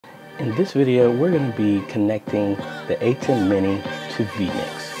In this video, we're going to be connecting the ATEM Mini to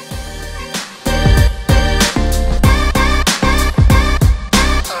vMix.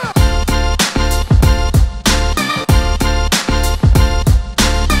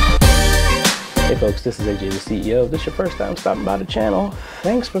 Hey folks, this is AJ the CEO. If this is your first time stopping by the channel,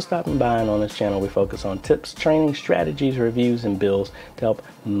 thanks for stopping by. And on this channel, we focus on tips, training, strategies, reviews, and builds to help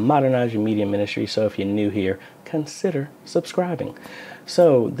modernize your media ministry. So if you're new here, consider subscribing.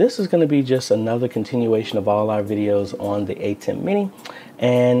 So this is going to be just another continuation of all our videos on the ATEM Mini.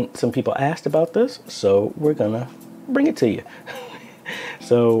 And some people asked about this, so we're going to bring it to you.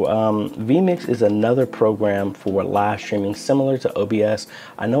 So vMix is another program for live streaming similar to OBS.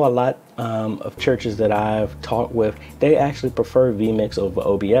 I know a lot of churches that I've talked with, they actually prefer vMix over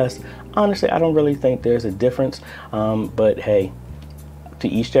OBS. Honestly, I don't really think there's a difference, but hey, to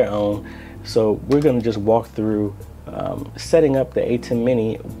each their own. So we're going to just walk through setting up the ATEM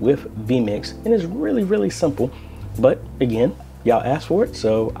Mini with vMix, and it's really simple. But again, y'all asked for it,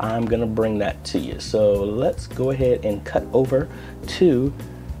 so I'm gonna bring that to you. So let's go ahead and cut over to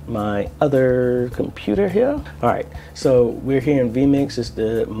my other computer here. All right, so we're here in vMix. It's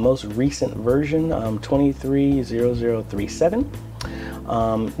the most recent version, 230037.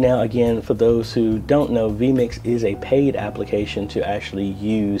 Now again, for those who don't know, vMix is a paid application to actually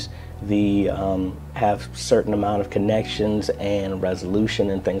use the have certain amount of connections and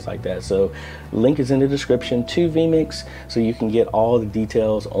resolution and things like that. So link is in the description to vMix, so you can get all the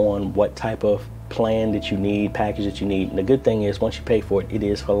details on what type of plan that you need, package that you need. And the good thing is, once you pay for it, it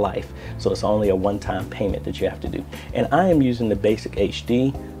is for life, so it's only a one-time payment that you have to do. And I am using the basic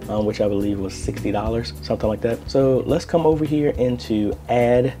HD, which I believe was $60, something like that. So let's come over here into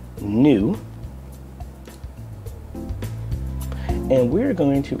add new, and we're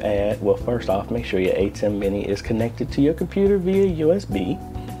going to add, well, first off, make sure your ATEM Mini is connected to your computer via USB.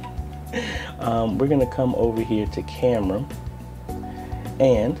 We're going to come over here to camera,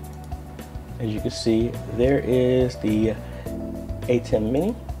 and as you can see, there is the ATEM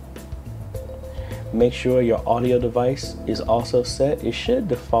Mini. Make sure your audio device is also set. It should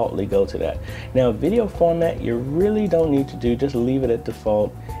defaultly go to that. Now, video format, you really don't need to do, just leave it at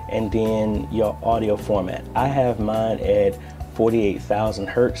default, and then your audio format. I have mine at 48,000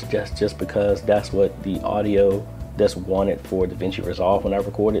 hertz just because that's what the audio that's wanted for DaVinci Resolve when I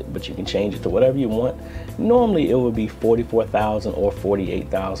record it, but you can change it to whatever you want. Normally it would be 44,000 or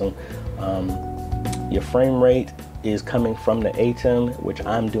 48,000. Your frame rate is coming from the ATEM, which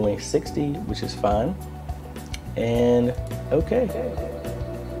I'm doing 60, which is fine. And okay,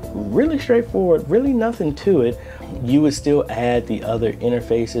 really straightforward, really nothing to it. You would still add the other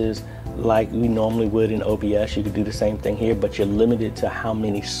interfaces like we normally would in OBS. You could do the same thing here, but you're limited to how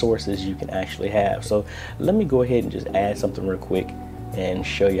many sources you can actually have. So let me go ahead and just add something real quick and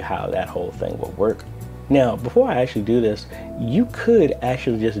show you how that whole thing will work. Now, before I actually do this, you could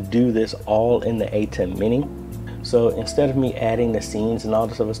actually just do this all in the ATEM Mini. So instead of me adding the scenes and all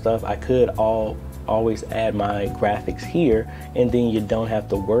this other stuff, I could always add my graphics here, and then you don't have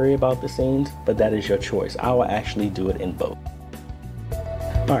to worry about the scenes, but that is your choice. I will actually do it in both.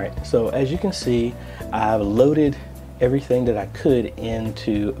 All right, so as you can see, I've loaded everything that I could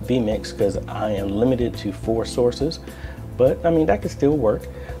into vMix because I am limited to 4 sources, but I mean, that could still work.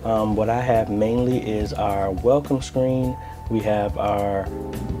 What I have mainly is our welcome screen, we have our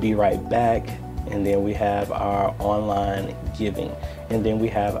be right back, and then we have our online giving, and then we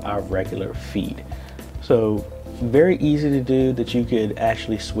have our regular feed. So very easy to do that you could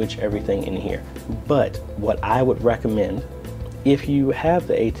actually switch everything in here. But what I would recommend, if you have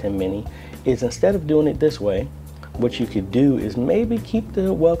the ATEM Mini, is instead of doing it this way, what you could do is maybe keep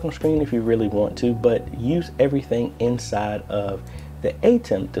the welcome screen if you really want to, but use everything inside of the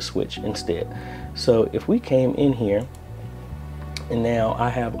ATEM to switch instead. So if we came in here, and now I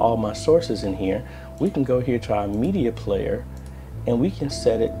have all my sources in here, we can go here to our media player, and we can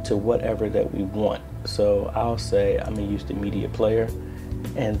set it to whatever that we want. So I'll say I'm gonna use the media player,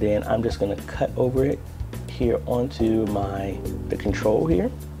 and then I'm just gonna cut over it here onto the control here.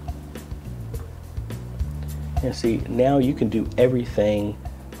 And see, now you can do everything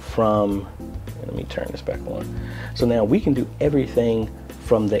from, let me turn this back on. So now we can do everything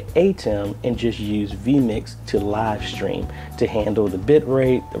from the ATEM and just use vMix to live stream to handle the bit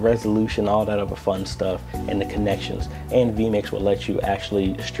rate, the resolution, all that other fun stuff, and the connections. And vMix will let you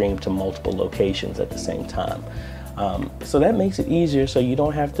actually stream to multiple locations at the same time. So that makes it easier, so you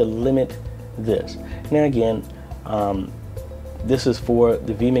don't have to limit this. Now again, this is for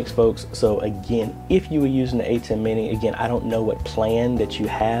the vMix folks. So again, if you were using the ATEM Mini, again, I don't know what plan that you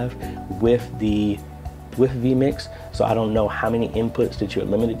have with the with vMix, so I don't know how many inputs that you're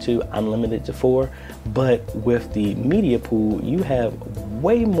limited to. I'm limited to 4, but with the media pool, you have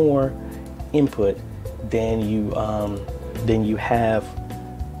way more input than you have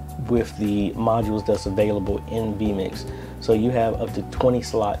with the modules that's available in vMix. So you have up to 20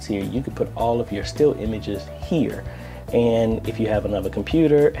 slots here. You can put all of your still images here. And if you have another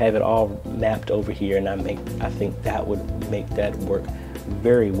computer, have it all mapped over here. And I think that would make that work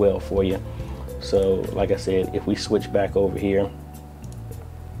very well for you. So like I said, if we switch back over here,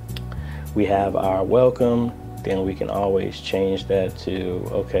 we have our welcome. Then we can always change that to,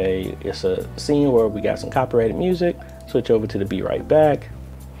 okay, it's a scene where we got some copyrighted music. Switch over to the Be Right Back.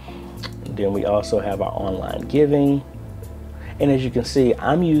 Then we also have our online giving. And as you can see,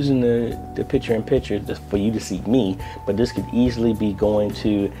 I'm using the picture-in-picture just for you to see me, but this could easily be going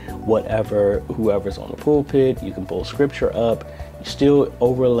to whoever's on the pulpit. You can pull scripture up. You still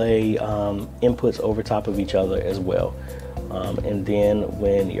overlay inputs over top of each other as well. And then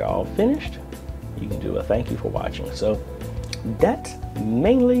when you're all finished, you can do a thank you for watching. So that's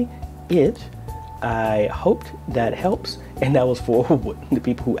mainly it. I hoped that helps, and that was for the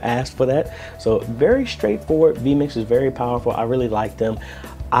people who asked for that. So very straightforward. vMix is very powerful. I really like them.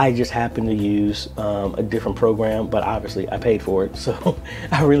 I just happen to use a different program, but obviously I paid for it, so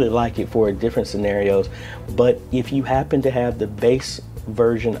I really like it for different scenarios. But if you happen to have the base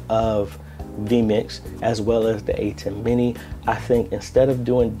version of vMix as well as the ATEM Mini, I think instead of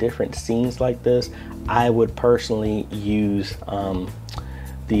doing different scenes like this, I would personally use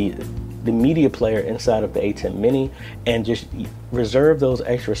the media player inside of the ATEM Mini and just reserve those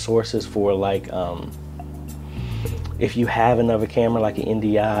extra sources for, like, if you have another camera like an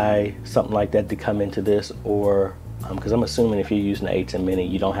NDI, something like that, to come into this, or because I'm assuming if you're using the ATEM Mini,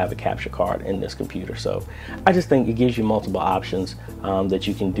 you don't have a capture card in this computer. So I just think it gives you multiple options that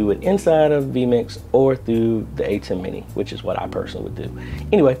you can do it inside of vMix or through the ATEM Mini, which is what I personally would do.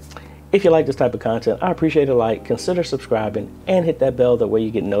 Anyway, if you like this type of content, I appreciate a like, consider subscribing, and hit that bell. That way you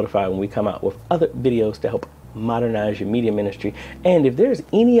get notified when we come out with other videos to help modernize your media ministry. And if there's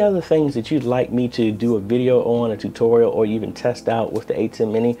any other things that you'd like me to do a video on, a tutorial, or even test out with the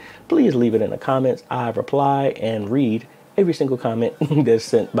ATEM Mini, please leave it in the comments. I reply and read every single comment that's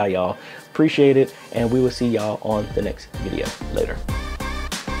sent by y'all. Appreciate it, and we will see y'all on the next video. Later.